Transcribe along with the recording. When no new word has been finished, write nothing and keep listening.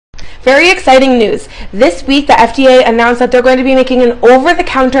Very exciting news. This week, the FDA announced that they're going to be making an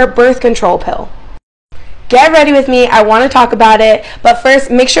over-the-counter birth control pill. Get ready with me. I want to talk about it. But first,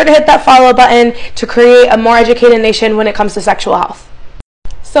 make sure to hit that follow button to create a more educated nation when it comes to sexual health.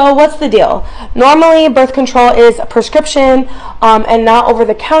 So what's the deal? Normally, birth control is a prescription and not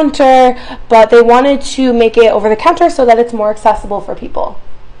over-the-counter, but they wanted to make it over-the-counter so that it's more accessible for people.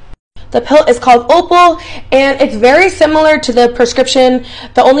 The pill is called Opal, and it's very similar to the prescription.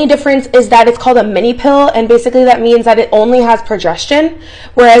 The only difference is that it's called a mini pill, and basically that means that it only has progesterone,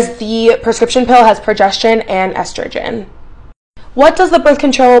 whereas the prescription pill has progesterone and estrogen. What does the birth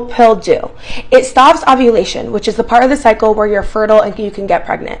control pill do? It stops ovulation, which is the part of the cycle where you're fertile and you can get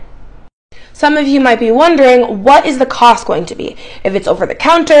pregnant. Some of you might be wondering, what is the cost going to be? If it's over the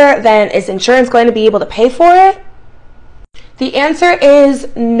counter, then is insurance going to be able to pay for it? The answer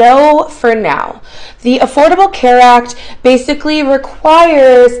is no for now. The Affordable Care Act basically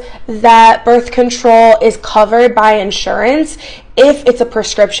requires that birth control is covered by insurance if it's a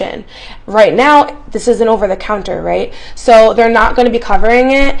prescription. Right now, this isn't over the counter, right? So they're not going to be covering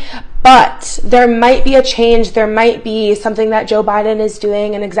it, but there might be a change. There might be something that Joe Biden is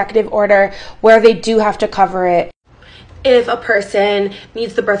doing, an executive order, where they do have to cover it if a person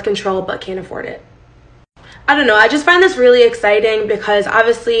needs the birth control but can't afford it. I don't know, I just find this really exciting because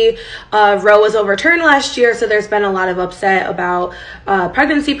obviously Roe was overturned last year, so there's been a lot of upset about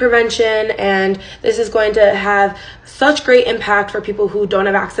pregnancy prevention, and this is going to have such great impact for people who don't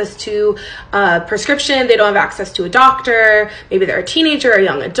have access to prescription, they don't have access to a doctor, maybe they're a teenager or a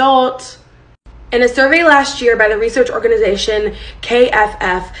young adult. In a survey last year by the research organization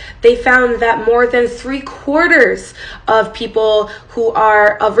KFF, they found that more than 3/4 of people who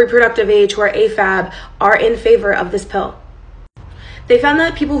are of reproductive age, who are AFAB, are in favor of this pill. They found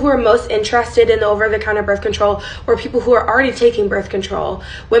that people who are most interested in the over-the-counter birth control were people who are already taking birth control,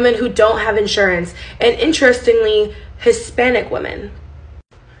 women who don't have insurance, and interestingly, Hispanic women.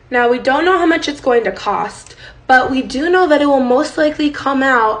 Now, we don't know how much it's going to cost, but we do know that it will most likely come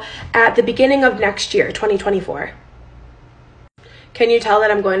out at the beginning of next year, 2024. Can you tell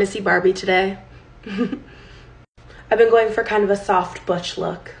that I'm going to see Barbie today? I've been going for kind of a soft butch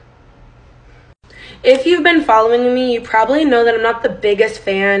look. If you've been following me, you probably know that I'm not the biggest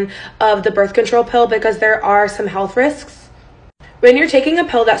fan of the birth control pill because there are some health risks. When you're taking a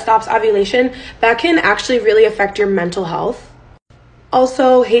pill that stops ovulation, that can actually really affect your mental health.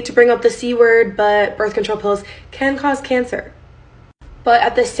 Also, hate to bring up the C word, but birth control pills can cause cancer. But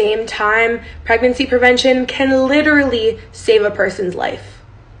at the same time, pregnancy prevention can literally save a person's life.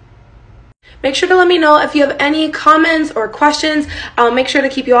 Make sure to let me know if you have any comments or questions. I'll make sure to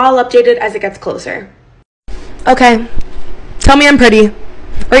keep you all updated as it gets closer. Okay, tell me I'm pretty.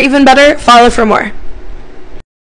 Or even better, follow for more.